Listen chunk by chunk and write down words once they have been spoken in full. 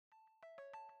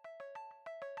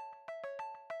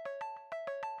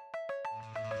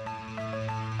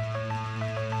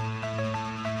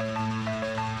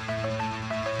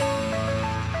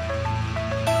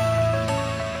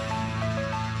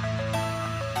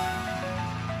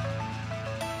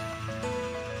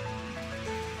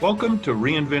Welcome to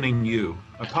Reinventing You,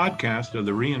 a podcast of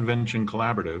the Reinvention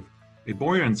Collaborative, a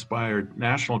Boyer-inspired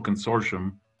national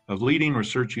consortium of leading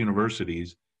research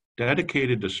universities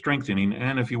dedicated to strengthening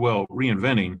and, if you will,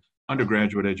 reinventing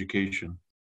undergraduate education.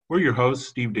 We're your hosts,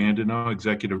 Steve Dandino,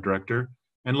 Executive Director,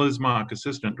 and Liz Mock,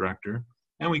 Assistant Director,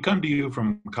 and we come to you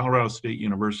from Colorado State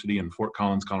University in Fort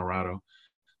Collins, Colorado,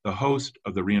 the host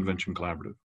of the Reinvention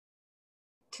Collaborative.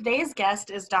 Today's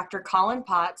guest is Dr. Colin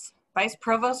Potts, Vice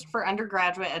Provost for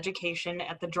Undergraduate Education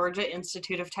at the Georgia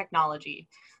Institute of Technology,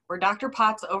 where Dr.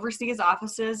 Potts oversees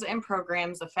offices and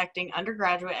programs affecting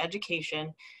undergraduate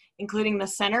education, including the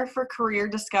Center for Career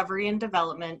Discovery and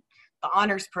Development, the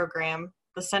Honors Program,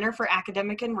 the Center for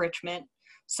Academic Enrichment,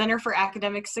 Center for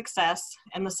Academic Success,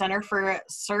 and the Center for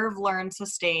Serve, Learn,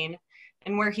 Sustain,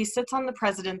 and where he sits on the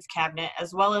President's Cabinet,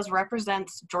 as well as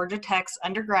represents Georgia Tech's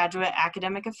undergraduate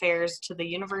academic affairs to the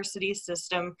University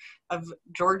System of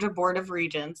Georgia Board of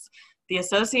Regents, the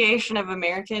Association of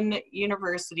American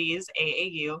Universities,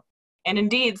 AAU, and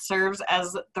indeed serves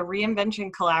as the Reinvention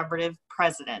Collaborative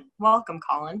President. Welcome,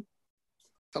 Colin.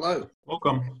 Hello.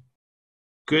 Welcome.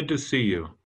 Good to see you.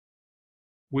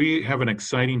 We have an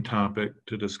exciting topic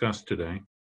to discuss today.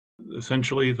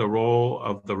 Essentially, the role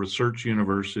of the research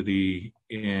university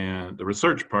and the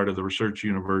research part of the research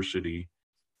university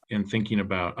in thinking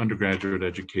about undergraduate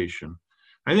education.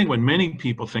 I think when many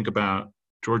people think about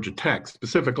Georgia Tech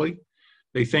specifically,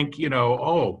 they think,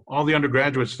 all the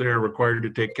undergraduates there are required to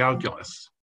take calculus.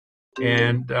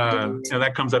 And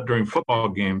that comes up during football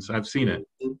games. I've seen it.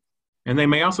 And they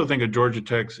may also think of Georgia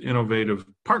Tech's innovative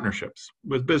partnerships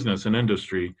with business and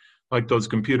industry, like those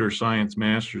computer science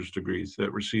master's degrees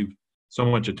that receive so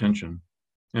much attention.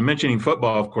 And mentioning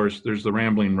football, of course, there's the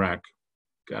Rambling Wreck.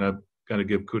 Gotta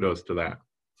give kudos to that.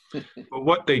 But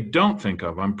what they don't think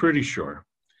of, I'm pretty sure,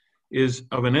 is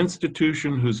of an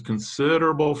institution whose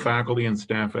considerable faculty and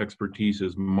staff expertise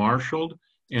is marshaled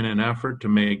in an effort to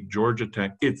make Georgia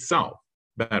Tech itself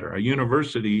better. A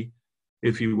university,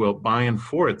 if you will, by and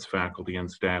for its faculty and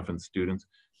staff and students,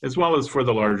 as well as for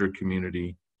the larger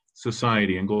community,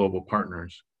 society, and global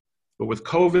partners. But with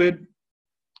COVID,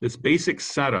 this basic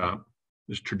setup,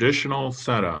 this traditional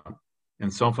setup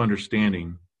and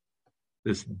self-understanding,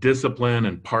 this discipline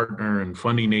and partner and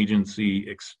funding agency,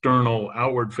 external,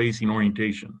 outward-facing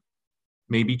orientation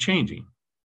may be changing.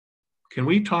 Can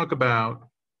we talk about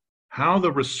how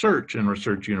the research in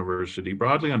Research University,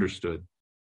 broadly understood,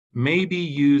 may be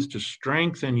used to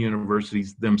strengthen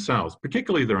universities themselves,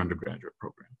 particularly their undergraduate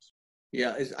programs?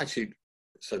 Yeah, it's actually,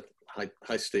 so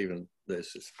hi Stephen,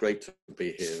 it's great to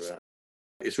be here.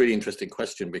 It's a really interesting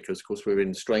question because, of course, we're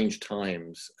in strange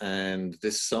times, and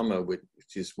this summer, which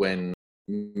is when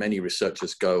many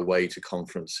researchers go away to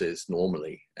conferences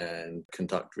normally and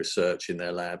conduct research in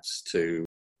their labs to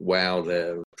wow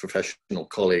their professional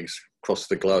colleagues across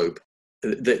the globe,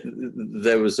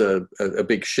 there was a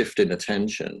big shift in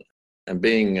attention. And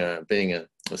being a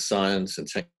science and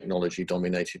technology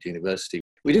dominated university,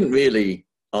 we didn't really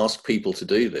ask people to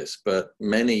do this, but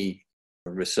many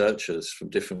researchers from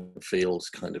different fields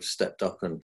kind of stepped up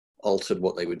and altered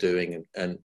what they were doing,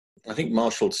 and I think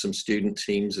marshaled some student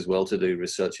teams as well to do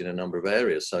research in a number of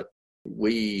areas. So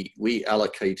we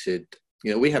allocated,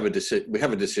 we have a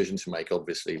decision to make,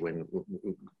 obviously,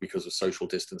 because of social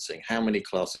distancing. How many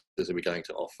classes are we going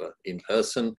to offer in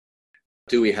person?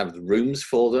 Do we have the rooms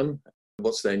for them?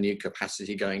 What's their new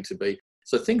capacity going to be?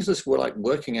 So things just were like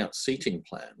working out seating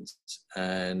plans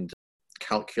and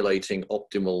calculating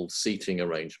optimal seating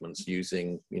arrangements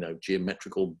using,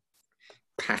 geometrical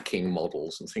packing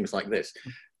models and things like this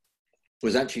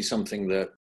was actually something that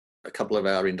a couple of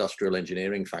our industrial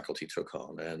engineering faculty took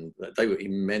on, and they were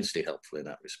immensely helpful in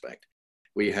that respect.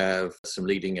 We have some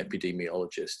leading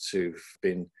epidemiologists who've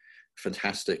been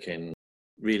fantastic in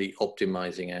really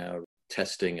optimizing our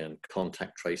testing and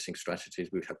contact tracing strategies.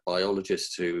 We have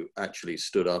biologists who actually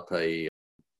stood up a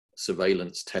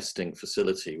surveillance testing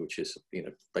facility, which is,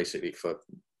 basically for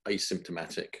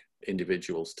asymptomatic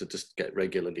individuals to just get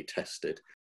regularly tested.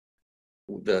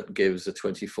 That gives a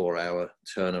 24-hour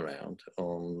turnaround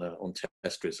on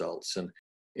test results. And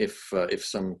if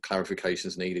some clarification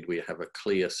is needed, we have a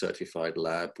CLIA certified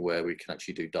lab where we can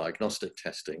actually do diagnostic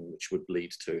testing, which would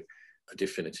lead to a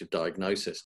definitive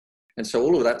diagnosis. And so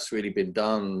all of that's really been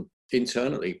done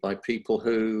internally by people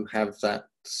who have that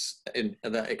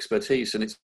expertise. And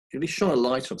it's really shone a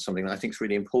light on something that I think is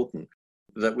really important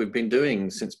that we've been doing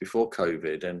since before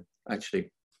COVID. And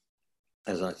actually,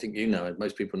 as I think and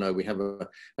most people know, we have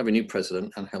a new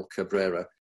president, Angel Cabrera.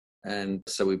 And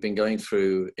so we've been going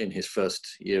through, in his first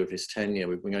year of his tenure,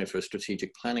 we've been going through a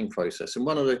strategic planning process. And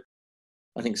one of the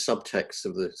I think, subtext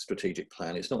of the strategic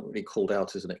plan. It's not really called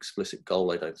out as an explicit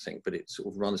goal, I don't think, but it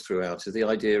sort of runs throughout. Is the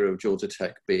idea of Georgia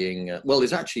Tech being, well,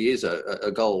 it actually is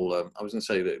a goal. I was going to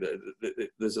say that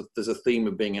there's a theme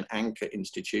of being an anchor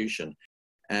institution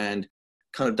and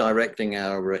kind of directing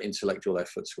our intellectual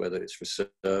efforts, whether it's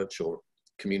research or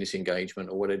community engagement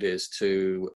or what it is,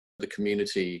 to the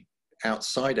community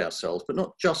outside ourselves, but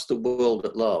not just the world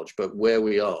at large, but where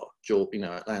we are,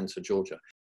 Atlanta, Georgia.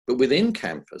 But within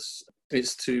campus,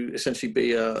 it's to essentially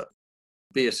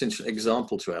be essential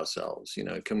example to ourselves.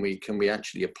 Can we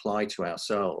actually apply to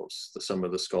ourselves some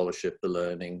of the scholarship, the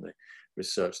learning, the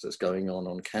research that's going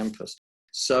on campus?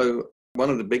 So one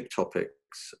of the big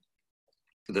topics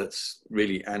that's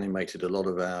really animated a lot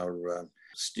of our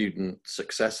student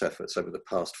success efforts over the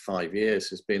past 5 years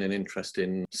has been an interest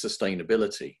in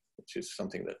sustainability, which is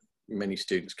something that many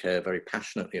students care very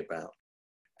passionately about.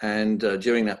 And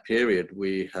during that period,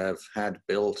 we have had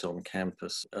built on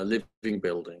campus a living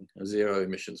building, a zero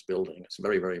emissions building. It's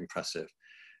very, very impressive.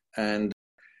 And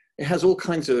it has all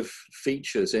kinds of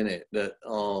features in it that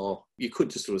are, you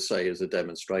could just sort of say as a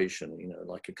demonstration,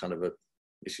 like a kind of a,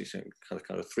 this is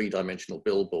kind of three-dimensional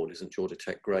billboard. Isn't Georgia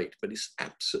Tech great? But it's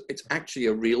actually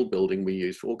a real building we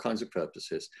use for all kinds of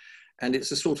purposes. And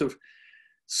it's a sort of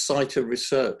site of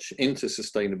research into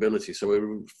sustainability. So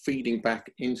we're feeding back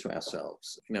into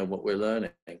ourselves, what we're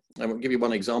learning. I'll give you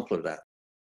one example of that.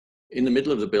 In the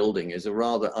middle of the building is a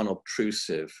rather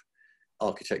unobtrusive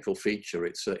architectural feature.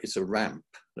 It's a ramp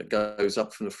that goes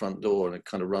up from the front door and it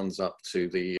kind of runs up to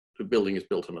the building is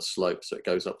built on a slope. So it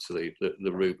goes up to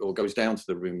the roof or goes down to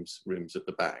the rooms at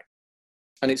the back.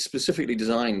 And it's specifically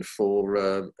designed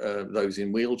for those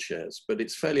in wheelchairs, but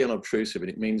it's fairly unobtrusive. And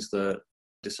it means that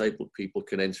disabled people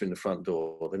can enter in the front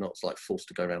door. They're not forced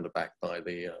to go around the back by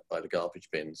the garbage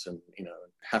bins and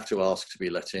have to ask to be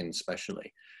let in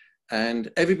specially. And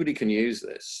everybody can use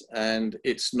this, and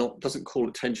doesn't call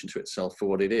attention to itself for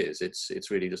what it is.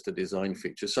 It's really just a design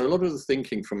feature. So a lot of the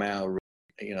thinking from our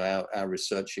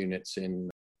research units in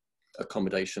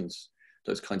accommodations,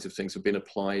 those kinds of things have been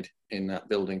applied in that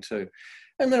building too.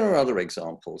 And there are other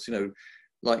examples.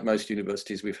 Like most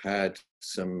universities, we've had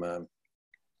some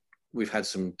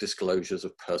disclosures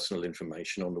of personal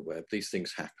information on the web. These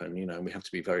things happen, and we have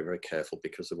to be very, very careful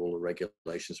because of all the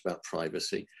regulations about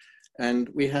privacy. And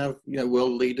we have,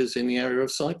 world leaders in the area of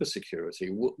cybersecurity.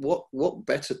 What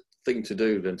better thing to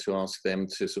do than to ask them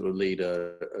to sort of lead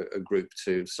a group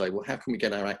to say, well, how can we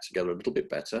get our act together a little bit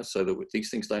better so that these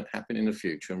things don't happen in the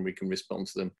future and we can respond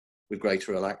to them with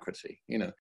greater alacrity,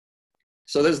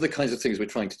 So those are the kinds of things we're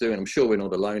trying to do, and I'm sure we're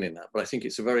not alone in that. But I think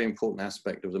it's a very important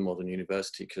aspect of the modern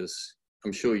university, because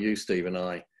I'm sure you, Steve, and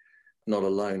I, not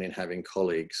alone in having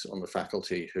colleagues on the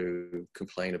faculty who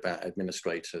complain about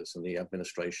administrators and the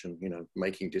administration,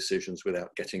 making decisions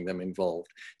without getting them involved.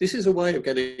 This is a way of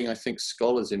getting, I think,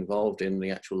 scholars involved in the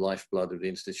actual lifeblood of the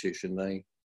institution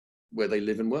where they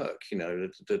live and work,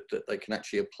 that they can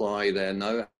actually apply their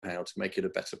know-how to make it a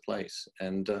better place.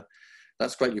 And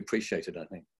that's greatly appreciated, I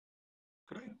think.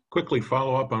 Could I quickly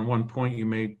follow up on one point you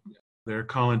made there,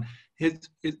 Colin?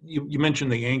 You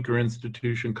mentioned the anchor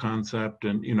institution concept,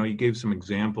 and you gave some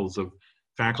examples of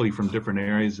faculty from different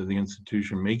areas of the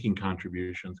institution making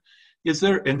contributions.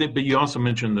 But you also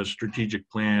mentioned the strategic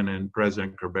plan and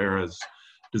President Cabrera's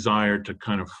desire to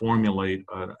kind of formulate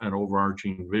an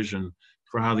overarching vision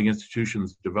for how the institution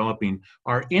is developing.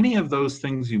 Are any of those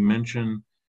things you mentioned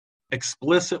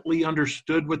explicitly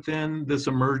understood within this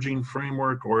emerging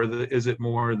framework, or is it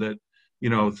more that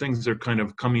things are kind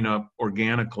of coming up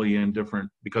organically and different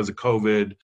because of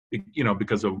COVID,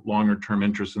 because of longer term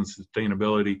interest in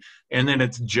sustainability, and then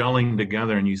it's gelling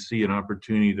together and you see an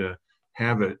opportunity to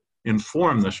have it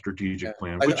inform the strategic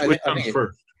plan? Which comes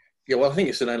first? Yeah, well, I think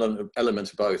it's an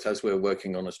element of both. As we're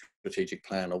working on a strategic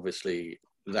plan, obviously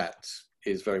that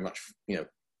is very much,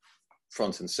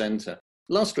 front and center.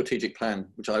 The last strategic plan,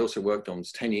 which I also worked on,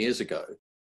 was 10 years ago.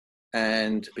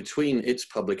 And between its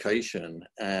publication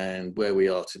and where we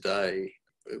are today,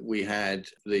 we had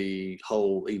the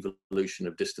whole evolution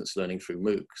of distance learning through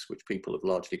MOOCs, which people have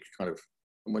largely kind of,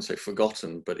 I won't say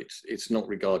forgotten, but it's not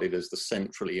regarded as the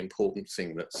centrally important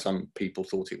thing that some people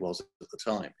thought it was at the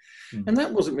time. Mm-hmm. And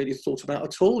that wasn't really thought about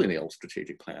at all in the old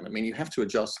strategic plan. I mean, you have to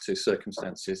adjust to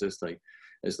circumstances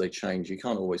as they change. You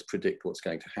can't always predict what's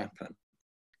going to happen.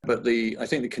 But I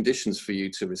think the conditions for you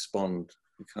to respond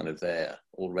are kind of there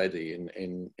already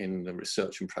in the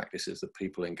research and practices that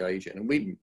people engage in. And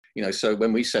we, so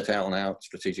when we set out on our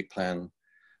strategic plan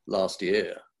last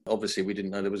year, obviously we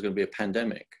didn't know there was going to be a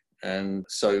pandemic. And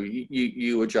so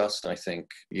you adjust, I think,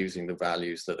 using the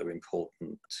values that are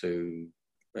important to,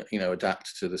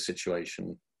 adapt to the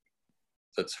situation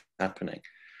that's happening.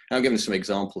 And I'll give them some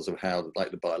examples of how,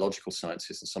 like the biological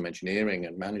sciences and some engineering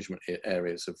and management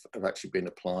areas have actually been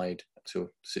applied to a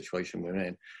situation we're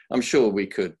in. I'm sure we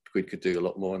could do a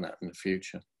lot more on that in the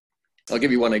future. I'll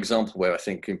give you one example where I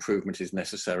think improvement is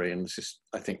necessary, and this is,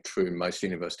 I think, true in most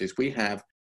universities. We have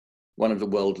one of the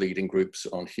world leading groups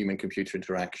on human-computer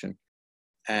interaction.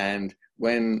 And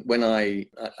when I,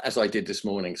 as I did this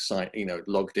morning,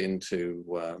 logged in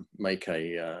to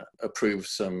approve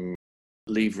some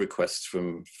leave requests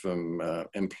from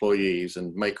employees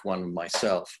and make one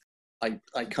myself, I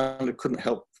kind of couldn't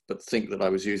help but think that I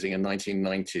was using a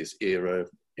 1990s era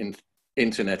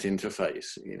internet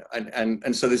interface,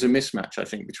 and so there's a mismatch, I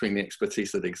think, between the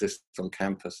expertise that exists on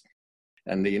campus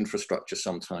and the infrastructure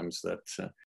sometimes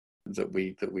that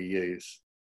we use.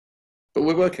 But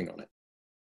we're working on it.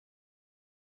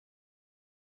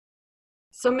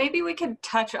 So maybe we could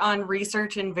touch on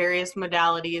research in various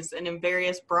modalities and in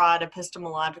various broad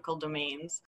epistemological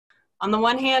domains. On the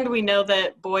one hand, we know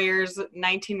that Boyer's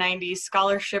 1990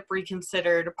 Scholarship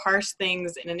Reconsidered parsed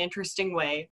things in an interesting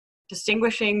way,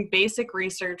 distinguishing basic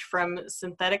research from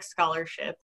synthetic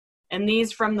scholarship, and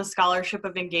these from the scholarship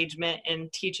of engagement in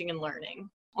teaching and learning.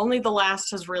 Only the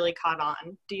last has really caught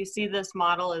on. Do you see this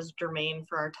model as germane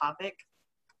for our topic?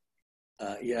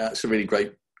 Yeah, it's a really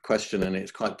great question, and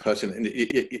it's quite pertinent.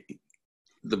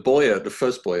 The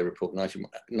first Boyer report,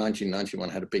 1991,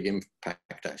 had a big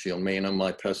impact actually on me and on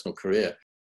my personal career.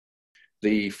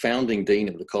 The founding dean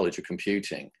of the College of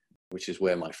Computing, which is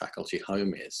where my faculty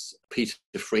home is, Peter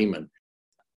Freeman,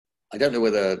 I don't know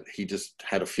whether he just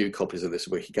had a few copies of this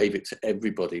where he gave it to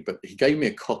everybody, but he gave me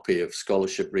a copy of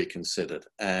Scholarship Reconsidered,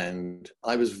 and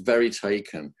I was very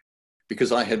taken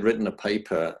because I had written a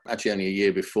paper actually only a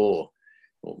year before,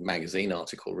 or magazine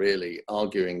article really,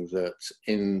 arguing that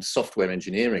in software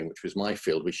engineering, which was my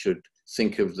field, we should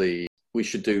think of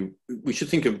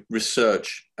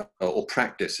research or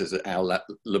practice as our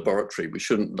laboratory. We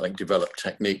shouldn't develop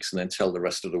techniques and then tell the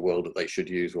rest of the world that they should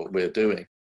use what we're doing.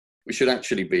 We should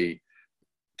actually be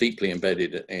deeply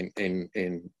embedded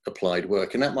in applied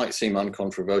work. And that might seem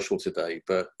uncontroversial today,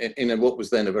 but in what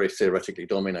was then a very theoretically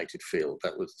dominated field,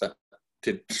 that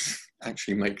did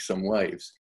actually make some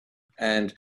waves.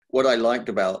 And what I liked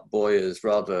about Boyer's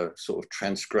rather sort of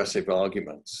transgressive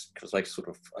arguments, because they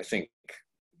I think,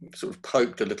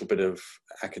 poked a little bit of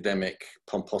academic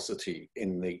pomposity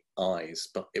in the eyes,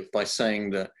 but by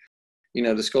saying that,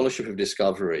 the scholarship of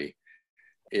discovery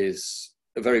is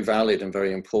a very valid and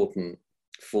very important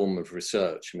form of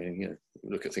research. I mean,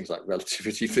 look at things like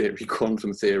relativity theory,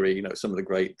 quantum theory, some of the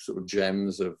great sort of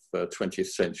gems of 20th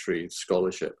century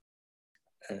scholarship,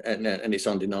 and it's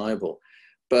undeniable.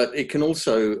 But it can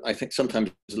also, I think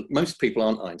sometimes, most people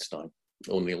aren't Einstein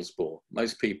or Niels Bohr.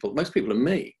 Most people are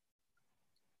me,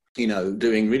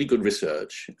 doing really good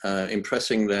research,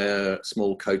 impressing their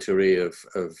small coterie of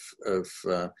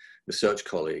research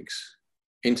colleagues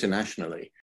internationally,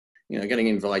 getting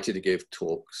invited to give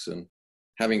talks and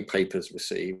having papers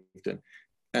received.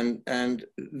 And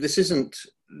this is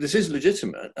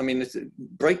legitimate. I mean,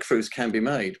 breakthroughs can be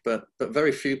made, but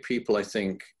very few people, I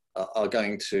think, are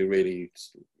going to really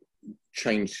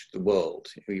change the world.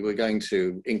 We're going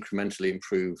to incrementally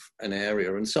improve an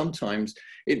area, and sometimes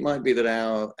it might be that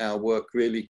our work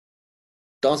really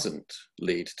doesn't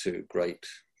lead to great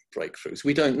breakthroughs.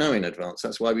 We don't know in advance.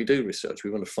 That's why we do research.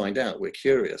 We want to find out. We're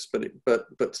curious,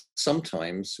 but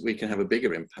sometimes we can have a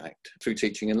bigger impact through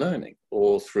teaching and learning,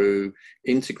 or through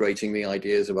integrating the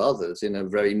ideas of others in a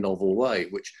very novel way,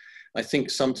 which I think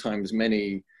sometimes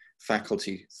many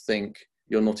faculty think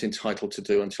you're not entitled to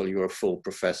do until you're a full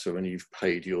professor and you've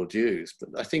paid your dues. But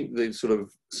I think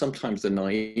sometimes the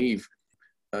naive,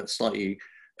 slightly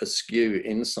askew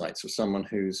insights of someone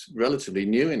who's relatively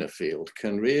new in a field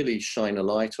can really shine a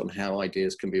light on how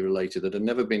ideas can be related that have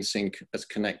never been seen as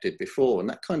connected before. And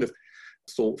that kind of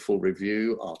thoughtful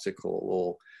review article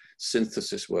or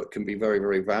synthesis work can be very,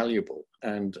 very valuable.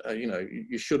 And,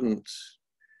 you shouldn't,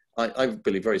 I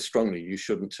believe very strongly, you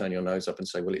shouldn't turn your nose up and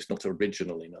say, well, it's not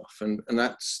original enough. And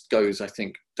that goes, I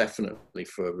think, definitely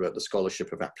for the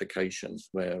scholarship of applications,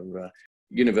 where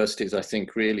universities, I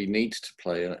think, really need to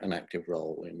play an active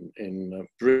role in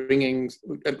bringing,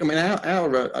 I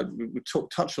mean, we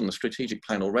touched on the strategic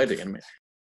plan already. I mean,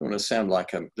 I want to sound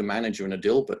like the manager in a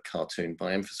Dilbert cartoon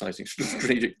by emphasizing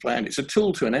strategic plan. It's a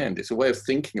tool to an end. It's a way of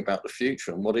thinking about the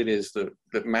future and what it is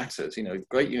that matters.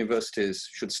 Great universities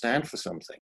should stand for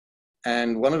something.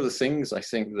 And one of the things I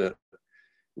think that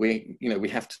we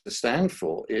have to stand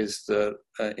for is that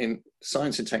in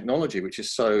science and technology, which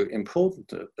is so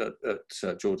important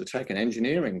at Georgia Tech, and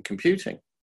engineering, computing,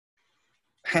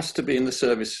 has to be in the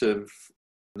service of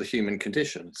the human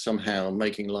condition, somehow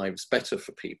making lives better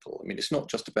for people. I mean, it's not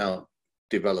just about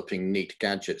developing neat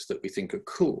gadgets that we think are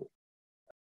cool.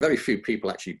 Very few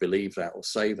people actually believe that or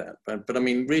say that, but I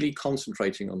mean, really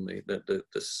concentrating on the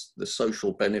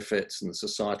social benefits and the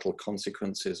societal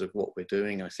consequences of what we're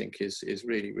doing, I think is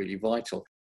really, really vital.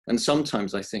 And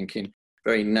sometimes I think in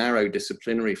very narrow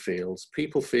disciplinary fields,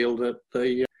 people feel that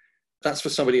that's for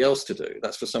somebody else to do.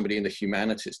 That's for somebody in the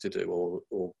humanities to do,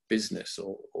 or business,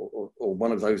 or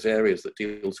one of those areas that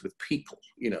deals with people.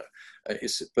 You know,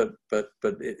 but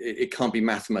it can't be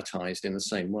mathematized in the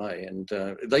same way. And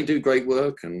they do great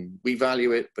work, and we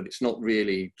value it, but it's not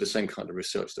really the same kind of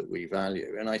research that we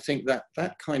value. And I think that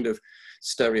that kind of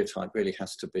stereotype really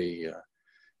has to be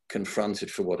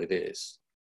confronted for what it is.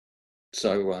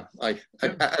 So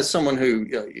as someone who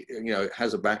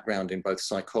has a background in both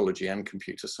psychology and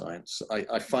computer science,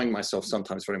 I find myself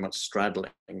sometimes very much straddling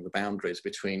the boundaries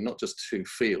between not just two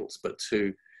fields, but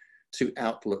two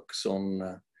outlooks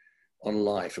on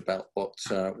life, about what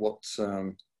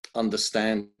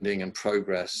understanding and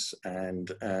progress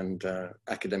and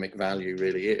academic value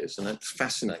really is, and it's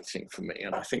fascinating for me.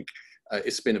 And I think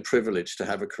it's been a privilege to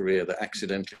have a career that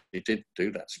accidentally did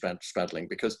do that straddling,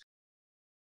 because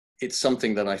it's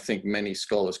something that I think many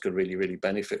scholars could really, really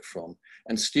benefit from.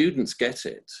 And students get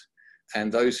it.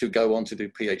 And those who go on to do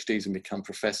PhDs and become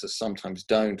professors sometimes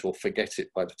don't, or forget it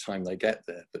by the time they get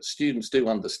there. But students do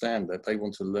understand that they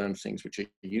want to learn things which are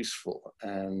useful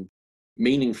and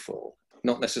meaningful,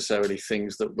 not necessarily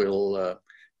things that will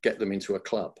get them into a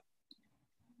club.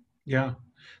 Yeah,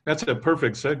 that's a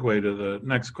perfect segue to the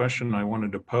next question I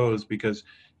wanted to pose, because,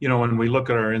 when we look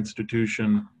at our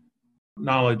institution,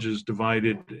 knowledge is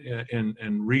divided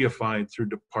and reified through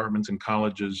departments and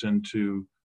colleges into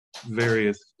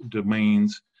various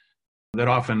domains that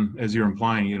often, as you're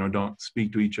implying, don't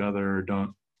speak to each other or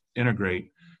don't integrate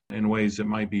in ways that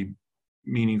might be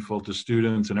meaningful to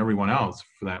students and everyone else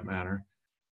for that matter.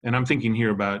 And I'm thinking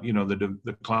here about,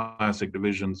 the classic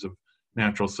divisions of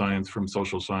natural science from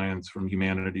social science, from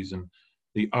humanities and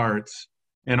the arts,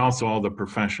 and also all the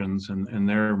professions and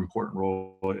their important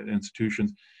role at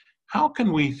institutions. How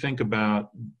can we think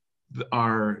about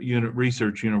our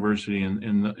research university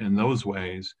in those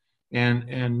ways?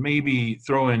 And maybe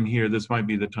throw in here, this might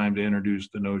be the time to introduce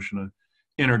the notion of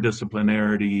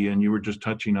interdisciplinarity. And you were just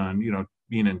touching on,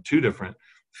 being in two different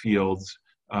fields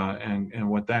and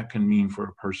what that can mean for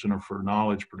a person or for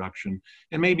knowledge production.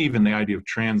 And maybe even the idea of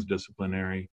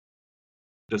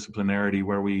disciplinarity,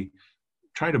 where we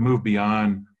try to move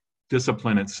beyond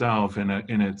discipline itself in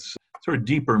its sort of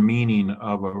deeper meaning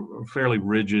of a fairly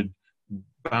rigid,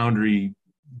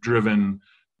 boundary-driven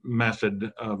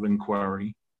method of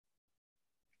inquiry.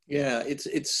 Yeah,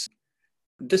 it's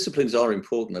disciplines are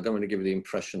important. I don't want to give you the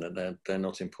impression that they're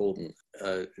not important.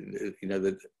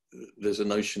 That there's a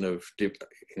notion of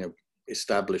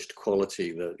established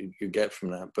quality that you get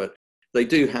from that, but they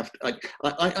do have.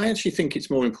 I actually think it's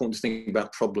more important to think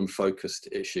about problem-focused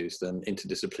issues than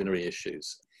interdisciplinary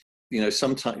issues.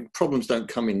 Sometimes problems don't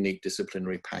come in neat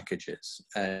disciplinary packages.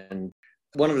 And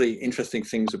one of the interesting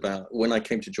things about when I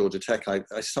came to Georgia Tech,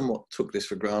 I somewhat took this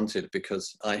for granted,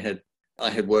 because I had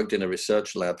worked in a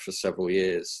research lab for several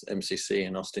years, MCC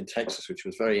in Austin, Texas, which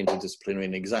was very interdisciplinary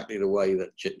in exactly the way that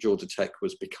Georgia Tech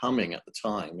was becoming at the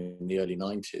time in the early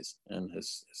 90s, and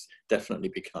has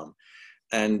definitely become.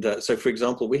 And so, for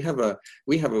example, we have a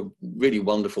really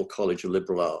wonderful College of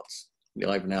Liberal Arts, the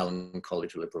Ivan Allen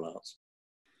College of Liberal Arts.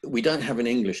 We don't have an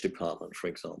English department, for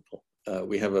example.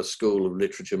 We have a School of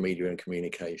Literature, Media and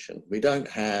Communication. We don't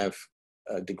have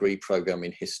a degree program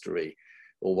in history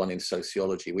or one in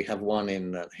sociology. We have one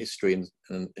in history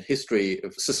and history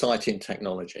of society and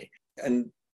technology.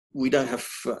 And we don't have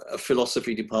a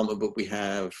philosophy department, but we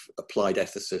have applied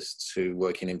ethicists who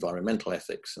work in environmental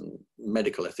ethics and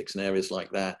medical ethics and areas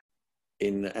like that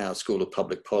in our School of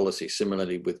Public Policy,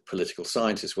 similarly with political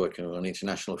scientists working on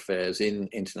international affairs in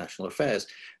international affairs.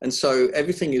 And so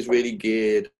everything is really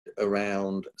geared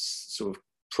around sort of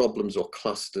problems or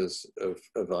clusters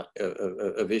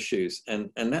of issues. And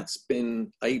that's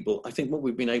been able, I think what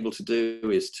we've been able to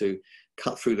do is to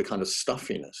cut through the kind of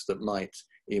stuffiness that might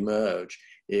emerge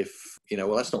if,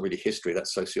 well, that's not really history,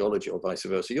 that's sociology, or vice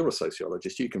versa. You're a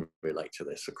sociologist, you can relate to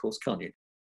this, of course, can't you?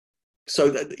 So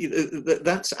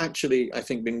that's actually, I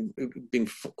think, we've been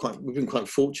quite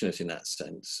fortunate in that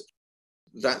sense.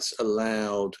 That's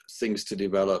allowed things to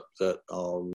develop that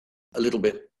are a little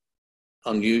bit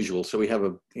unusual. So we have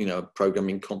a program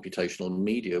in computational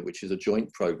media, which is a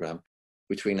joint program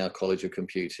between our College of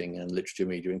Computing and Literature,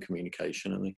 Media and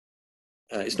Communication.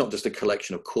 it's not just a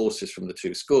collection of courses from the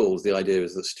two schools. The idea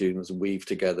is that students weave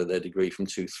together their degree from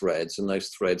two threads, and those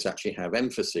threads actually have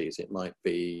emphases. It might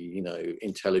be, you know,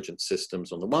 intelligent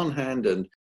systems on the one hand,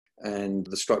 and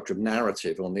the structure of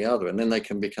narrative on the other. And then they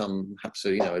can become perhaps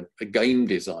a game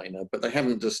designer, but they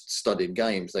haven't just studied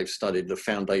games. They've studied the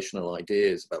foundational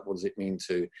ideas about what does it mean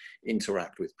to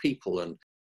interact with people and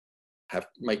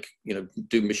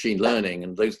do machine learning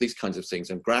and these kinds of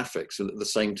things, and graphics. And at the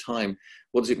same time,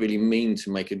 what does it really mean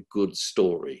to make a good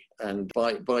story? And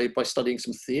by studying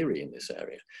some theory in this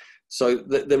area. So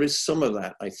there is some of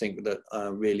that, I think, that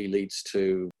really leads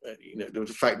to the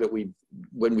fact that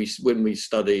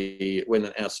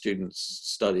when our students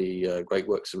study great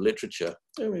works of literature,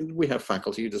 I mean, we have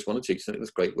faculty who just want to teach them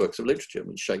there's great works of literature. I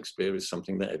mean, Shakespeare is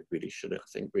something that everybody should, I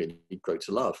think, really grow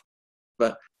to love.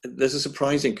 But there's a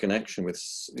surprising connection with,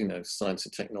 science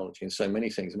and technology and so many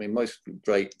things. I mean, most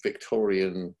great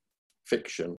Victorian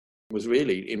fiction was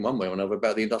really, in one way or another,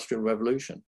 about the Industrial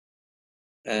Revolution.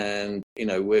 And,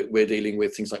 we're dealing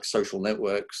with things like social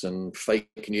networks and fake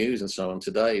news and so on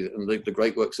today. And the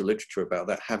great works of literature about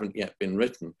that haven't yet been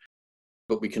written.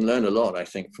 But we can learn a lot, I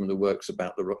think, from the works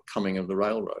about the coming of the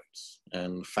railroads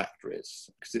and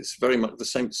factories. Because it's very much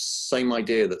the same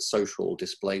idea that social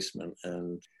displacement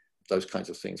and those kinds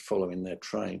of things follow in their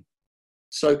train.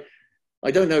 So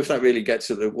I don't know if that really gets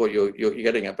at what you're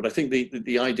getting at, but I think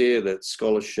the idea that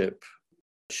scholarship,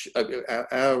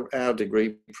 our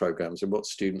degree programs and what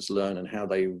students learn and how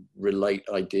they relate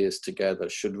ideas together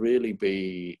should really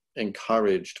be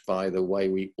encouraged by the way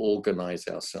we organize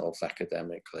ourselves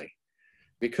academically.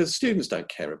 Because students don't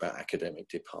care about academic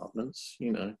departments,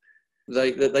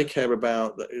 They care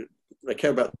about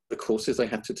the courses they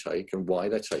have to take and why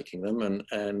they're taking them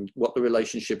and what the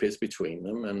relationship is between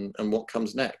them and what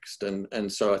comes next.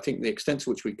 And so I think the extent to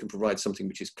which we can provide something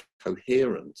which is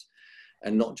coherent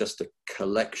and not just a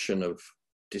collection of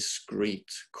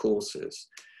discrete courses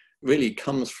really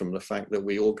comes from the fact that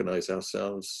we organize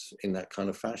ourselves in that kind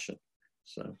of fashion.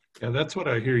 So yeah, that's what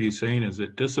I hear you saying, is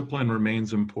that discipline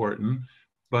remains important,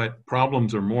 but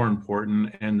problems are more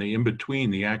important, and the in-between,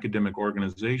 the academic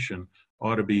organization,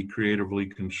 ought to be creatively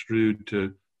construed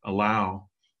to allow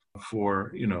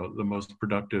for, the most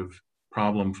productive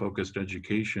problem-focused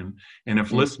education. And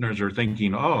if listeners are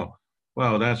thinking, oh,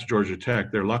 well, that's Georgia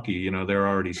Tech, they're lucky, they're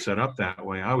already set up that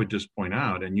way, I would just point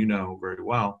out, and very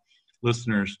well,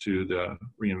 listeners to the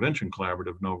Reinvention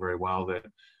Collaborative know very well that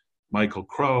Michael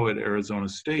Crow at Arizona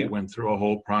State went through a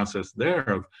whole process there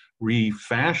of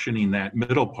refashioning that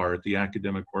middle part, the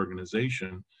academic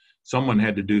organization. Someone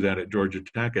had to do that at Georgia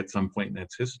Tech at some point in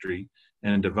its history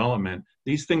and development.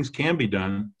 These things can be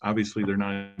done. Obviously, they're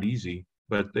not easy,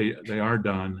 but they are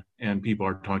done, and people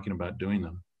are talking about doing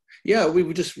them. Yeah, we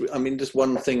were just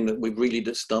one thing that we've really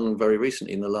just done very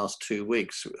recently in the last 2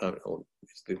 weeks, or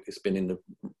it's been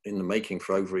in the making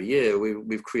for over a year.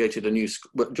 We've created a new,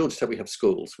 at Georgia Tech we have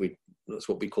schools. That's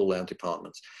what we call our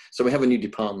departments. So we have a new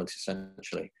department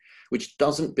essentially, which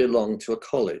doesn't belong to a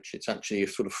college. It's actually a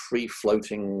sort of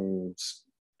free-floating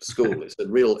school. It's a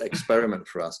real experiment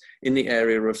for us in the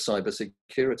area of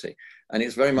cybersecurity. And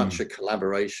it's very much a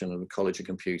collaboration of the College of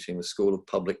Computing, the School of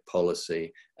Public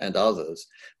Policy, and others.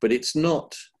 But it's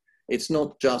not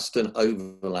just an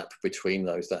overlap between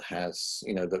those that has,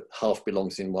 that half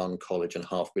belongs in one college and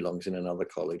half belongs in another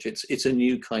college. It's a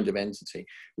new kind of entity.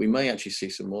 We may actually see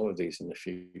some more of these in the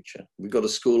future. We've got a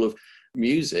School of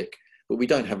Music, but we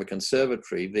don't have a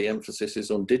conservatory. The emphasis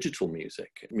is on digital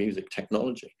music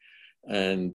technology.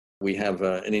 And we have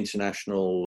an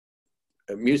international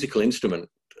musical instrument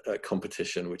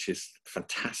competition, which is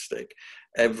fantastic.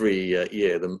 Every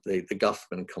year, the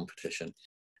Guthman competition.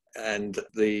 And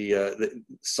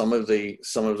some of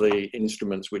the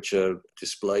instruments which are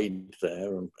displayed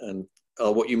there and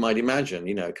are what you might imagine,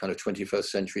 kind of 21st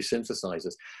century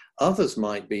synthesizers. Others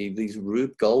might be these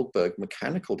Rube Goldberg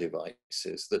mechanical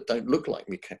devices that don't look like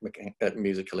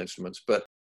musical instruments, but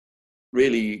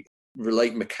really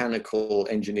relate mechanical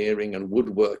engineering and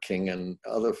woodworking and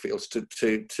other fields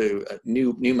to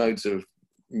new modes of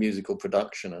musical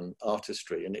production and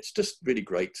artistry. And it's just really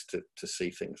great to see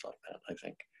things like that, I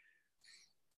think.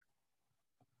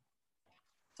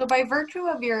 So by virtue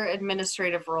of your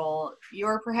administrative role,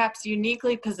 you're perhaps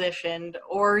uniquely positioned,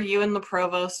 or you and the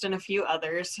provost and a few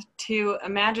others, to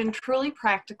imagine truly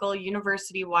practical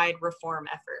university-wide reform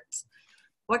efforts.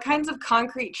 What kinds of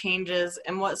concrete changes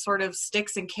and what sort of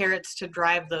sticks and carrots to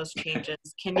drive those changes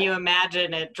can you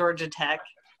imagine at Georgia Tech,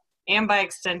 and by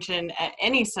extension at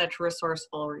any such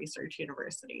resourceful research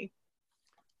university?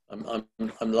 I'm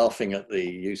laughing at the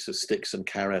use of sticks and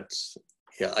carrots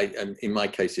Yeah, and in my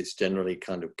case, it's generally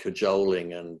kind of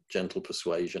cajoling and gentle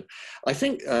persuasion. I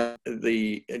think our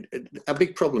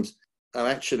big problems are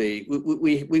actually,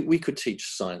 we could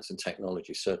teach science and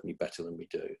technology certainly better than we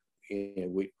do. You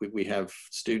know, we have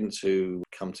students who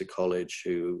come to college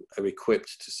who are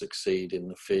equipped to succeed in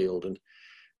the field,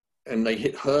 and they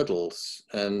hit hurdles,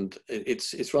 and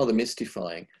it's rather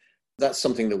mystifying. That's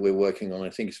something that we're working on. I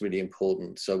think it's really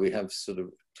important. So we have sort of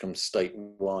some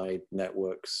statewide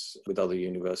networks with other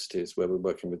universities where we're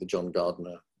working with the John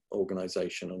Gardner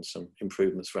organization on some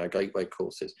improvements for our gateway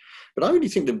courses. But I really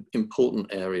think the important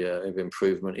area of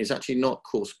improvement is actually not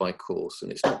course by course,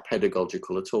 and it's not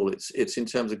pedagogical at all. It's in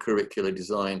terms of curricular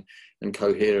design and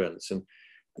coherence. And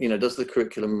you know, does the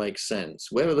curriculum make sense?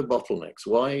 Where are the bottlenecks?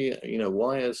 Why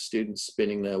are students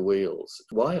spinning their wheels?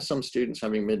 Why are some students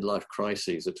having midlife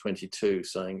crises at 22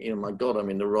 saying, you know, my God, I'm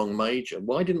in the wrong major?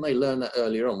 Why didn't they learn that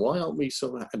earlier on? Why aren't we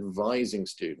sort of advising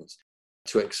students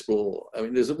to explore? I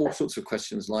mean, there's all sorts of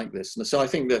questions like this. And so I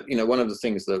think that, you know, one of the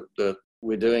things that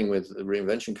we're doing with the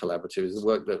Reinvention Collaborative is the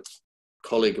work that a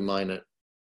colleague of mine at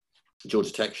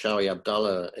Georgia Tech, Shawi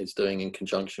Abdullah, is doing in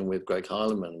conjunction with Greg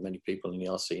Heilemann, many people in the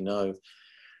RC know,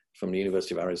 from the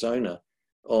University of Arizona,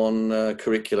 on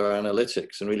curricular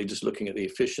analytics and really just looking at the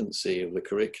efficiency of the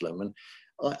curriculum. And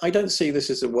I don't see this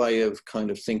as a way of kind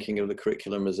of thinking of the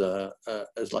curriculum as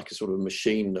like a sort of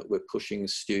machine that we're pushing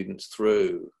students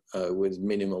through with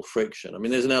minimal friction. I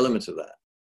mean, there's an element of that,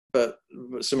 but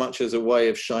so much as a way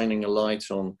of shining a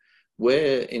light on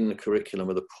where in the curriculum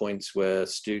are the points where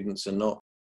students are not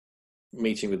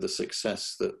meeting with the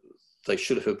success that they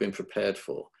should have been prepared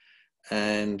for,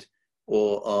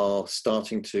 or are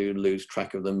starting to lose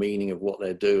track of the meaning of what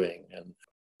they're doing. And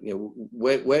you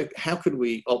know, how could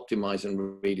we optimize and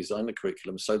redesign the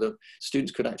curriculum so that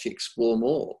students could actually explore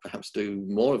more, perhaps do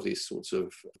more of these sorts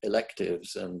of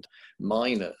electives and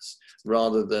minors,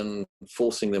 rather than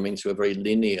forcing them into a very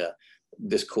linear,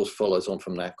 this course follows on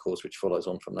from that course, which follows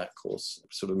on from that course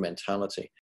sort of mentality.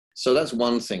 So that's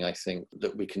one thing I think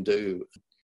that we can do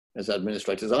as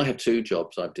administrators. I have two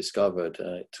jobs I've discovered.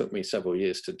 It took me several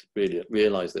years to really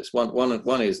realize this. One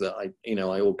is that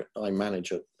I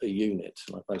manage a unit,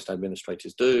 like most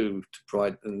administrators do, to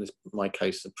provide, in my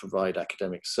case, to provide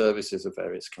academic services of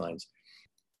various kinds.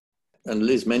 And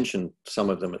Liz mentioned some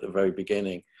of them at the very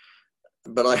beginning.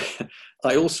 But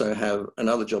I also have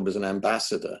another job as an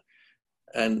ambassador.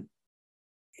 And,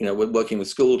 you know, we're working with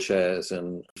school chairs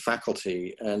and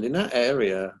faculty. And in that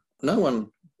area, no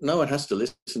one has to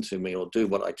listen to me or do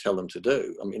what I tell them to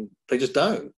do. I mean, they just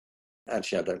don't.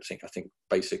 Actually, I think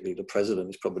basically the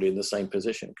president is probably in the same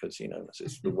position because, you know,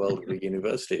 it's the world of the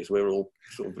universities. We're all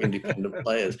sort of independent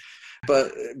players.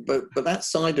 But that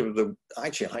side of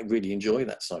I really enjoy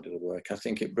that side of the work. I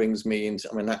think it brings me into,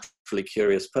 I'm a naturally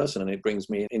curious person, and it brings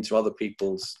me into other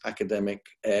people's academic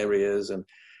areas and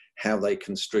how they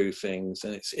construe things.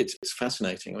 And it's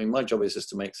fascinating. I mean, my job is just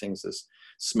to make things as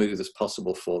smooth as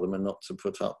possible for them and not to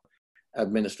put up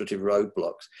administrative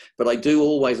roadblocks. But I do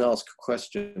always ask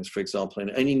questions. For example, in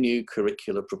any new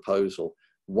curricular proposal,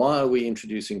 why are we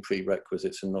introducing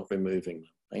prerequisites and not removing them?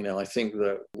 You know, I think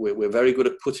that we're very good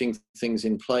at putting things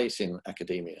in place in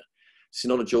academia. This is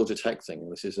not a Georgia Tech thing.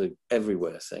 This is an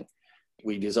everywhere thing.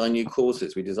 We design new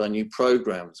courses, we design new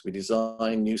programs, we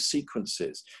design new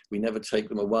sequences. We never take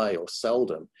them away or sell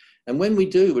them. And when we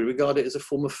do, we regard it as a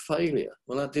form of failure.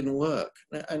 Well, that didn't work.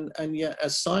 And yet,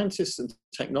 as scientists and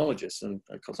technologists, and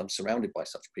of course I'm surrounded by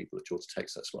such people at Georgia Tech,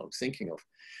 so that's what I'm thinking of,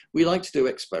 we like to do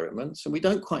experiments and we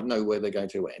don't quite know where they're going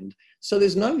to end. So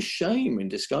there's no shame in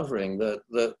discovering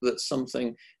that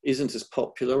something isn't as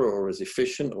popular or as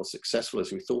efficient or successful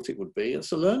as we thought it would be.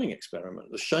 It's a learning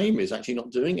experiment. The shame is actually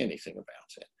not doing anything about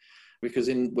it. Because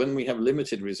when we have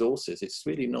limited resources, it's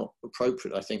really not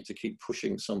appropriate, I think, to keep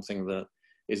pushing something that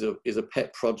is a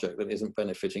pet project that isn't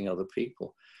benefiting other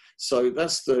people. So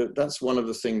that's one of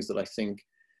the things that I think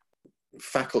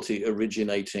faculty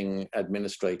originating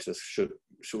administrators should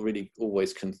really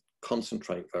always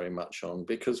concentrate very much on,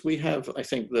 because we have, I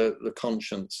think, the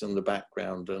conscience and the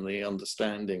background and the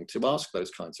understanding to ask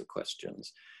those kinds of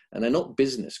questions. And they're not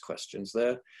business questions,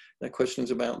 they're questions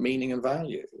about meaning and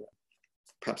value.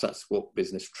 Perhaps that's what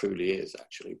business truly is,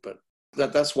 actually. But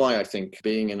that's why I think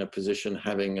being in a position,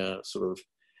 having a sort of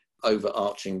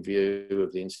overarching view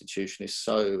of the institution is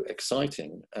so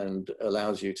exciting and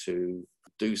allows you to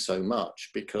do so much,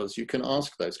 because you can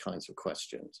ask those kinds of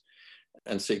questions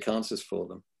and seek answers for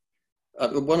them.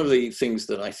 One of the things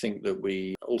that I think that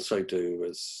we also do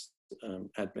as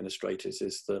administrators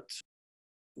is that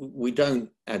we don't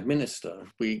administer.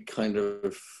 We kind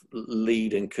of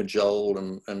lead and cajole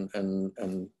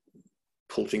and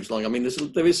pull things along. I mean,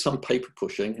 there is some paper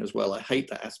pushing as well. I hate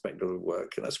that aspect of the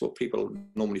work, and that's what people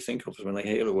normally think of when they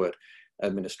hear the word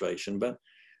administration. But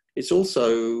it's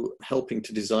also helping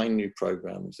to design new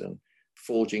programs and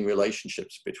forging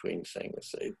relationships between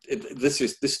things.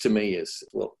 This to me is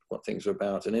what things are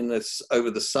about. And in this,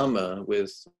 over the summer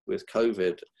with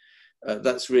COVID,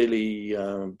 that's really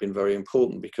been very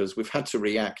important, because we've had to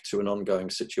react to an ongoing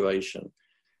situation.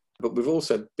 But we've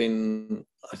also been,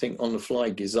 I think, on the fly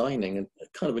designing a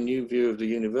kind of a new view of the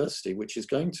university, which is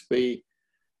going to be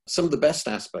some of the best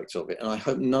aspects of it. And I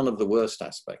hope none of the worst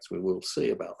aspects we will see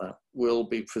about that will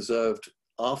be preserved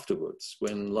afterwards,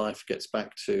 when life gets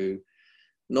back to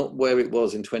not where it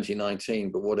was in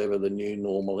 2019, but whatever the new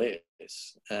normal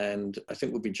is. And I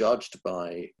think we'll be judged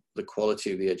by the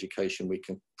quality of the education we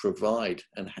can provide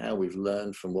and how we've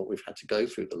learned from what we've had to go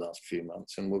through the last few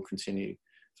months, and will continue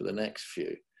for the next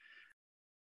few.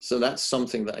 So that's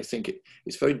something that I think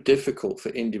it's very difficult for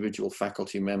individual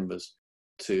faculty members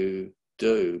to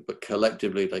do, but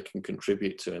collectively they can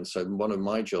contribute to. And so one of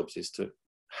my jobs is to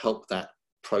help that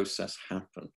process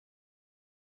happen.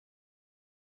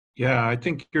 Yeah, I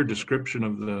think your description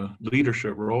of the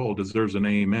leadership role deserves an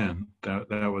amen. That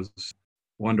was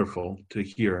wonderful to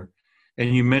hear.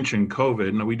 And you mentioned COVID,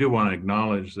 and we do want to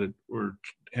acknowledge that we're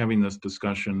having this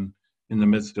discussion in the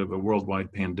midst of a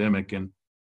worldwide pandemic. And,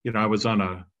 you know, I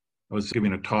was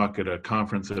giving a talk at a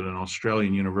conference at an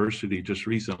Australian university just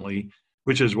recently,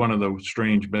 which is one of the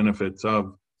strange benefits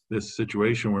of this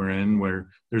situation we're in, where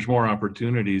there's more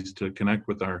opportunities to connect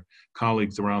with our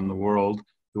colleagues around the world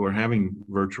who are having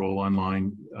virtual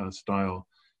online style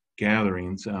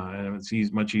gatherings. And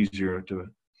it's much easier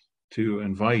to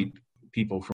invite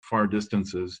people from far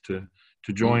distances to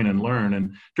join and learn.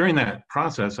 And during that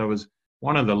process, I was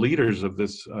one of the leaders of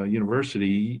this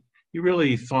university. He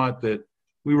really thought that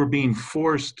we were being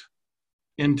forced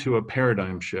into a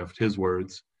paradigm shift, his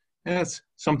words. And that's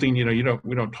something,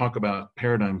 we don't talk about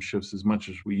paradigm shifts as much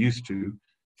as we used to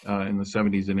in the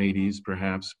 70s and 80s,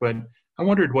 perhaps. But I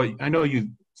wondered I know you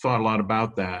thought a lot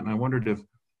about that, and I wondered if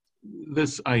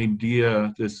this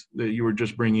idea, that you were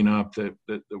just bringing up, that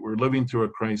we're living through a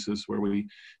crisis where we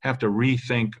have to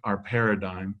rethink our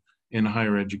paradigm in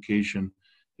higher education,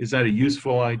 is that a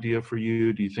useful idea for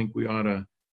you? Do you think we ought to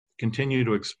continue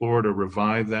to explore, to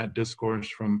revive that discourse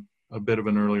from a bit of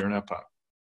an earlier epoch?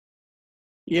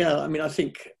 Yeah, I mean, I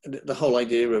think the whole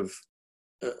idea of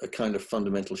a kind of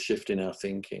fundamental shift in our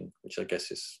thinking, which I guess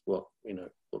is what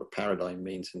a paradigm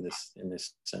means in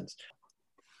this sense.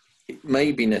 It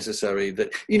may be necessary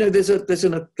that, there's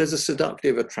a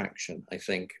seductive attraction, I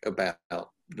think, about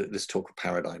this talk of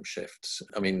paradigm shifts.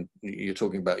 I mean, you're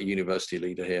talking about a university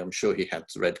leader here. I'm sure he had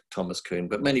read Thomas Kuhn,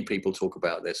 but many people talk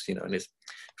about this, and it's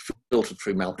filtered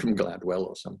through Malcolm Gladwell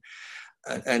or something.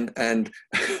 And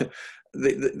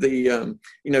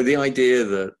the idea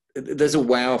that there's a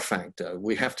wow factor.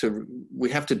 We have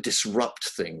to disrupt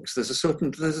things. There's a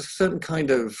certain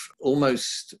kind of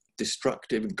almost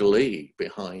destructive glee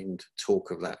behind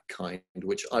talk of that kind,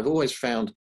 which I've always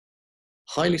found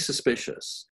highly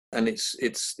suspicious. And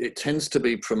it tends to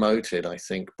be promoted, I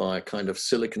think, by a kind of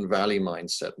Silicon Valley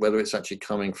mindset, whether it's actually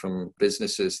coming from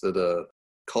businesses that are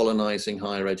colonizing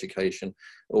higher education,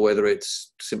 or whether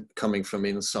it's coming from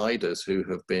insiders who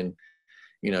have been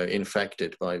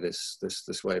infected by this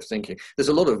way of thinking. There's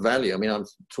a lot of value. I mean, I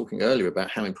was talking earlier about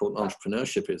how important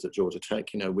entrepreneurship is at Georgia Tech.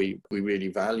 We really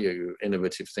value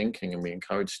innovative thinking, and we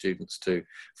encourage students to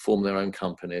form their own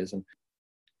companies. And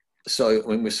so, I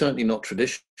mean, we're certainly not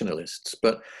traditionalists,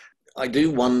 but I do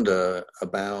wonder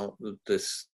about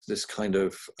this kind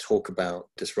of talk about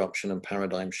disruption and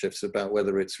paradigm shifts, about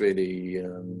whether it's really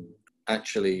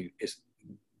actually is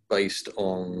based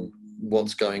on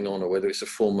what's going on, or whether it's a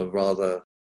form of rather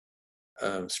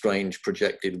strange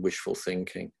projected wishful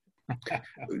thinking.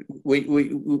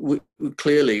 we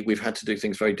clearly we've had to do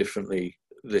things very differently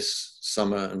this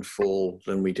summer and fall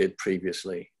than we did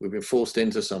previously. We've been forced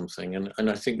into something, and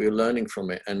I think we're learning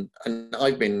from it. And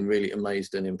I've been really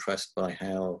amazed and impressed by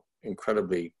how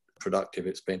incredibly productive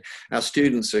it's been. Our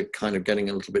students are kind of getting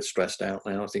a little bit stressed out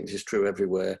now. I think this is true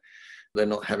everywhere. They're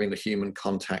not having the human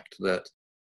contact that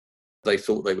they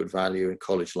thought they would value in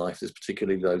college life. There's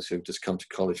particularly those who've just come to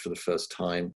college for the first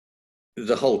time.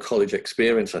 The whole college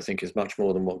experience, I think, is much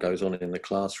more than what goes on in the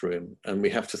classroom. And we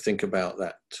have to think about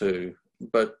that too.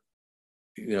 But,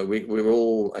 we're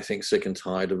all, I think, sick and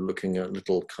tired of looking at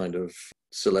little kind of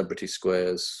celebrity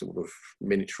squares, sort of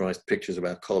miniaturized pictures of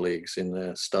our colleagues in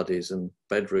their studies and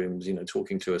bedrooms,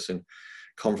 talking to us in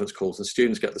conference calls. And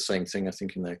students get the same thing, I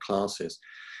think, in their classes.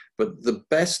 But the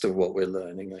best of what we're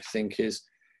learning, I think, is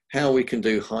how we can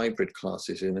do hybrid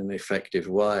classes in an effective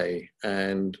way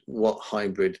and what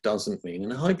hybrid doesn't mean.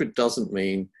 And hybrid doesn't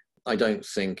mean, I don't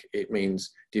think it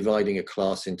means dividing a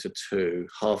class into two,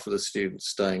 half of the students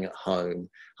staying at home,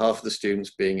 half of the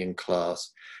students being in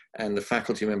class, and the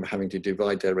faculty member having to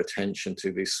divide their attention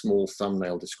to these small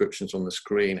thumbnail descriptions on the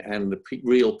screen and the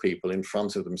real people in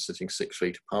front of them sitting 6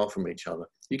 feet apart from each other.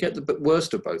 You get the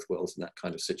worst of both worlds in that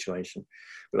kind of situation.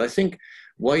 But I think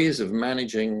ways of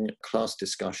managing class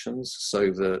discussions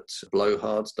so that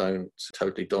blowhards don't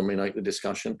totally dominate the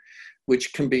discussion,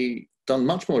 which can be done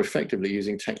much more effectively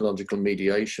using technological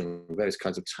mediation, various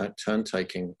kinds of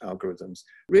turn-taking algorithms.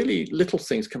 Really little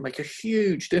things can make a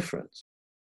huge difference.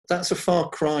 That's a far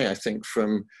cry, I think,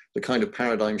 from the kind of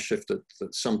paradigm shift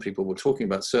that some people were talking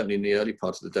about, certainly in the early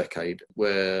part of the decade,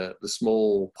 where the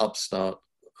small upstart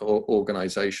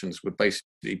organizations would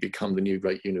basically become the new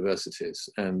great universities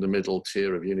and the middle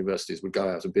tier of universities would go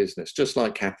out of business, just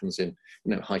like happens in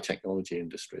high technology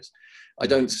industries. I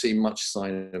don't see much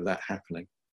sign of that happening.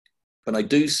 But I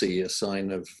do see a sign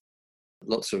of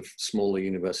lots of smaller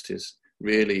universities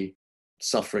really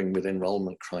suffering with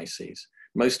enrollment crises.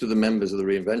 Most of the members of the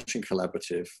Reinvention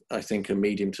Collaborative, I think, are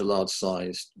medium to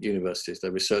large-sized universities.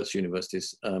 They're research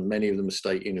universities. Many of them are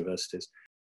state universities.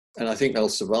 And I think they'll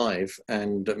survive,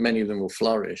 and many of them will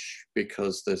flourish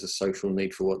because there's a social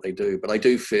need for what they do. But I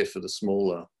do fear for the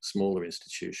smaller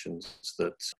institutions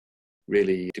that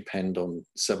really depend on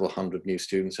several hundred new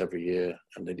students every year,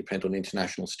 and they depend on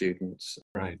international students.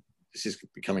 Right. This is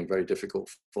becoming very difficult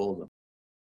for them.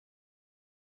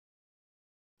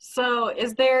 So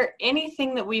is there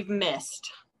anything that we've missed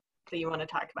that you want to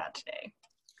talk about today?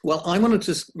 Well, I wanted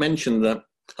to mention that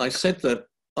I said that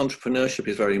entrepreneurship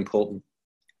is very important.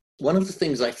 One of the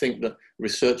things I think that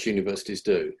research universities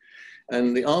do,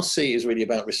 and the RC is really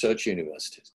about research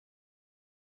universities.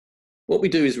 What we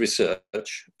do is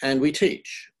research and we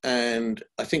teach. And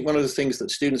I think one of the things that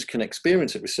students can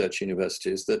experience at research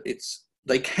universities that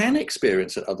they can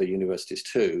experience at other universities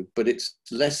too, but it's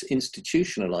less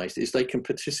institutionalized, is they can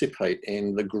participate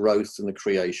in the growth and the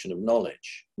creation of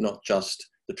knowledge, not just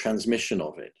the transmission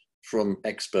of it from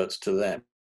experts to them.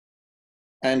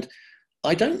 And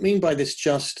I don't mean by this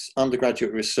just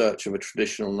undergraduate research of a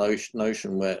traditional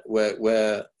notion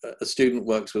where a student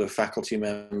works with a faculty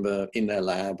member in their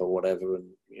lab or whatever, and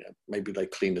maybe they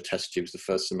clean the test tubes the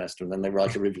first semester and then they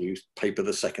write a review paper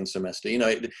the second semester.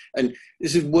 And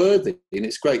this is worthy and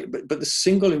it's great, but the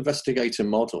single investigator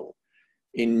model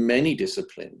in many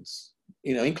disciplines,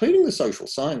 including the social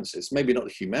sciences, maybe not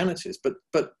the humanities, but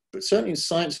certainly in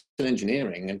science and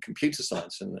engineering and computer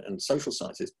science and social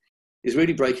sciences, is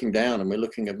really breaking down, and we're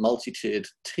looking at multi-tiered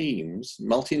teams,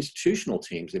 multi-institutional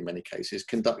teams in many cases,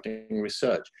 conducting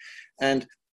research. And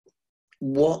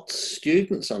what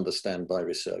students understand by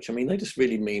research, they just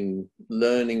really mean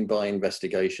learning by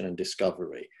investigation and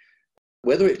discovery.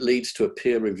 Whether it leads to a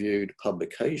peer-reviewed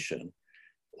publication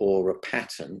or a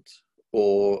patent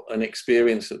or an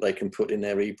experience that they can put in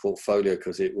their e-portfolio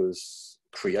because it was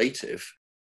creative,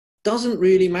 doesn't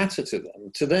really matter to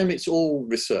them. To them, it's all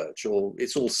research, or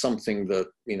it's all something that,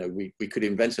 we could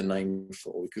invent a name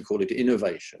for. We could call it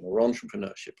innovation or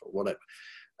entrepreneurship or whatever.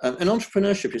 And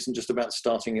entrepreneurship isn't just about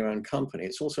starting your own company.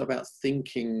 It's also about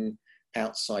thinking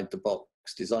outside the box,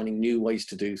 designing new ways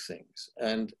to do things.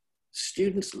 And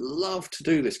students love to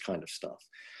do this kind of stuff.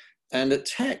 And at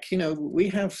Tech, we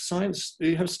have students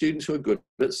who are good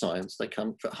at science. They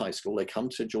come to high school, they come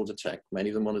to Georgia Tech. Many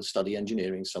of them want to study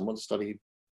engineering, some want to study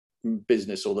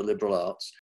business or the liberal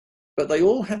arts, but they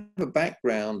all have a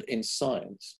background in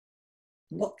science.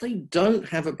 What they don't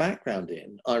have a background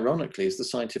in, ironically, is the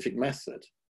scientific method.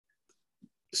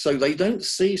 So they don't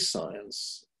see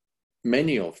science,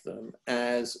 many of them,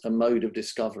 as a mode of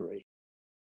discovery.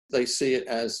 They see it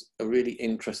as a really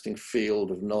interesting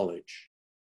field of knowledge.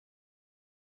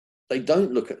 They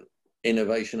don't look at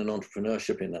innovation and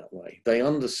entrepreneurship in that way. They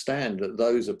understand that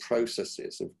those are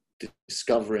processes of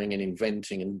discovering and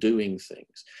inventing and doing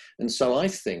things. And so I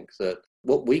think that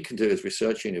what we can do as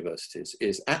research universities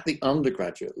is at the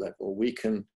undergraduate level, we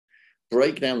can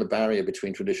break down the barrier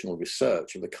between traditional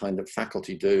research of the kind that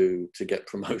faculty do to get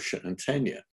promotion and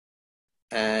tenure,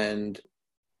 and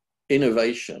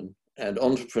innovation and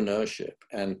entrepreneurship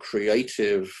and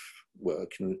creative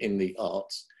work in the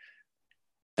arts,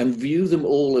 and view them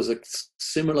all as a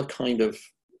similar kind of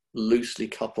loosely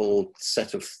coupled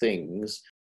set of things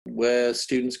where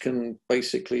students can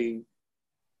basically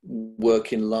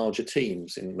work in larger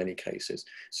teams in many cases.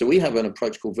 So we have an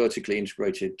approach called vertically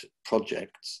integrated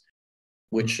projects,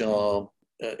 which are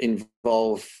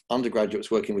involve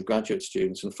undergraduates working with graduate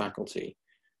students and faculty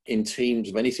in teams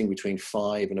of anything between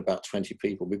 5 and about 20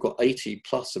 people. We've got 80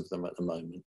 plus of them at the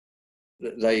moment.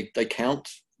 They count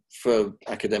for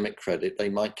academic credit. They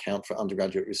might count for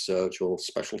undergraduate research or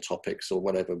special topics or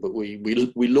whatever, but we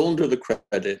launder the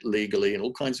credit legally in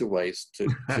all kinds of ways to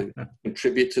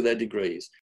contribute to their degrees.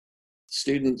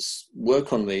 Students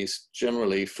work on these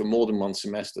generally for more than one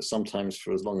semester, sometimes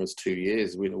for as long as 2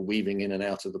 years, weaving in and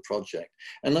out of the project.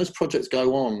 And those projects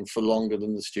go on for longer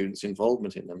than the students'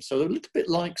 involvement in them. So they're a little bit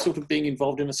like sort of being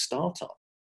involved in a startup.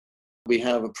 We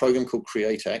have a program called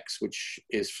CreateX, which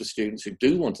is for students who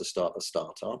do want to start a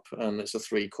startup. And it's a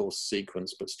 3-course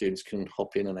sequence, but students can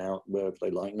hop in and out wherever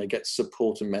they like. And they get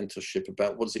support and mentorship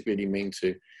about what does it really mean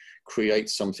to create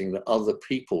something that other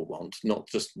people want, not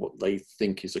just what they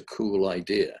think is a cool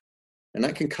idea. And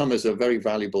that can come as a very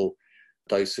valuable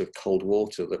dose of cold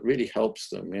water that really helps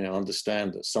them,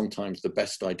 understand that sometimes the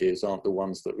best ideas aren't the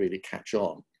ones that really catch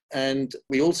on. And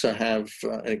we also have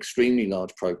an extremely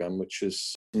large program, which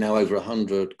is now over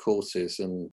 100 courses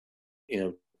and,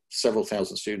 several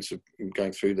thousand students are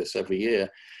going through this every year,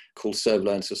 called Serve,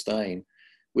 Learn, Sustain,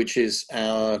 which is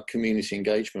our community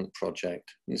engagement project.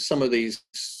 And some of these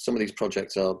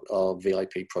projects are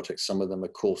VIP projects, some of them are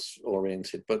course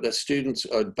oriented, but their students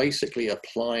are basically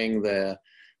applying their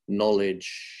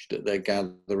knowledge that they're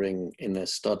gathering in their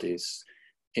studies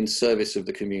in service of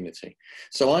the community.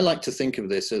 So I like to think of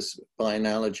this as, by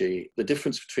analogy, the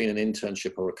difference between an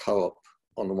internship or a co-op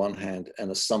on the one hand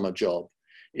and a summer job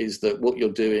is that what you're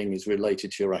doing is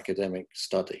related to your academic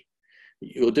study.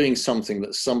 You're doing something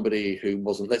that somebody who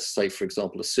wasn't, let's say, for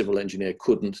example, a civil engineer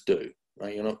couldn't do.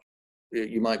 Right?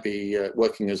 You might be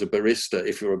working as a barista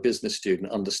if you're a business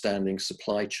student, understanding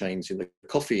supply chains in the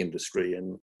coffee industry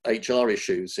and HR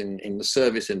issues in the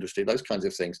service industry, those kinds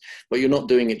of things. But you're not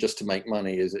doing it just to make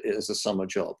money as a summer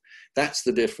job. That's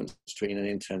the difference between an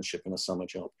internship and a summer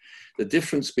job. The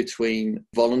difference between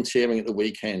volunteering at the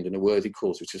weekend in a worthy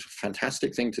cause, which is a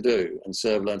fantastic thing to do, and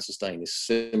Serve, Learn, Sustain is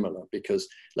similar, because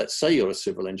let's say you're a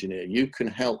civil engineer, you can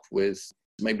help with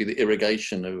maybe the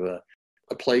irrigation of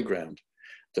a playground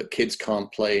that kids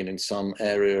can't play in some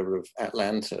area of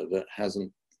Atlanta that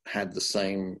hasn't had the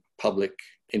same public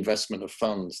investment of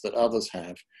funds that others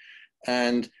have.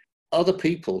 And other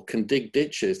people can dig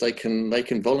ditches, they can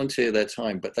volunteer their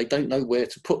time, but they don't know where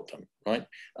to put them, right?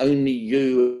 Only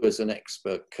you as an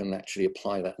expert can actually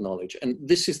apply that knowledge. And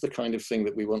this is the kind of thing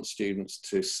that we want students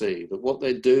to see, that what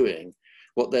they're doing,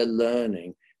 what they're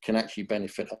learning can actually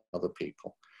benefit other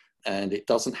people. And it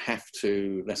doesn't have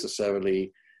to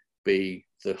necessarily be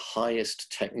the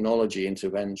highest technology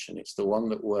intervention. It's the one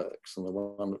that works and the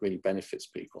one that really benefits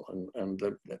people. And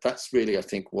that's really, I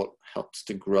think, what helps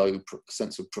to grow a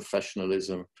sense of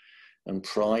professionalism and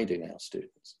pride in our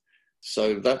students.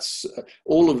 So that's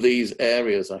all of these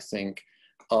areas, I think,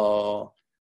 are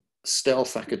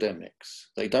stealth academics.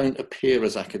 They don't appear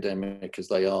as academic as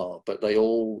they are, but they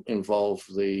all involve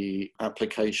the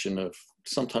application of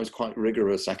sometimes quite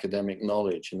rigorous academic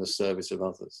knowledge in the service of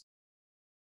others.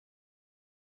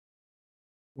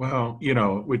 Well,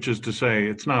 which is to say,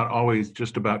 it's not always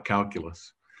just about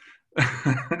calculus.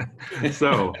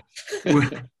 So,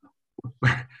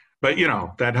 but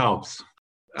that helps.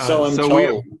 So I'm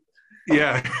told.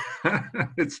 Yeah,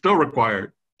 it's still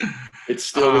required. It's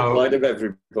still required of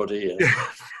everybody.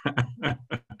 Yes.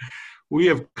 We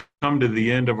have come to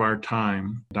the end of our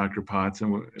time, Dr. Potts,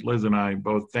 and Liz and I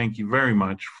both thank you very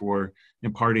much for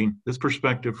imparting this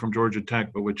perspective from Georgia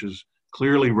Tech, but which is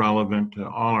clearly relevant to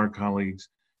all our colleagues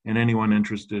and anyone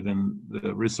interested in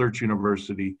the research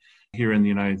university here in the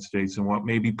United States and what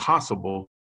may be possible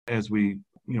as we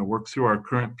work through our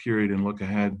current period and look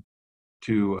ahead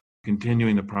to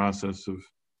continuing the process of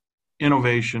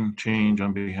innovation, change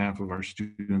on behalf of our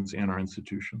students and our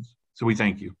institutions. So we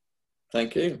thank you.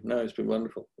 Thank you. No, it's been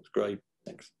wonderful. It's great.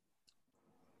 Thanks.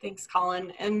 Thanks,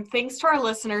 Colin. And thanks to our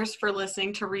listeners for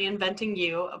listening to Reinventing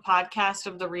You, a podcast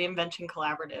of the Reinvention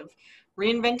Collaborative.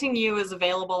 Reinventing You is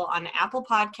available on Apple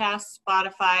Podcasts,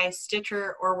 Spotify,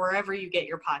 Stitcher, or wherever you get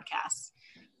your podcasts.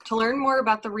 To learn more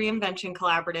about the Reinvention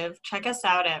Collaborative, check us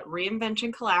out at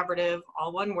reinventioncollaborative,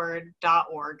 all one word,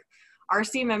 .org.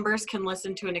 RC members can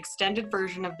listen to an extended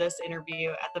version of this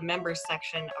interview at the members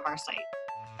section of our site.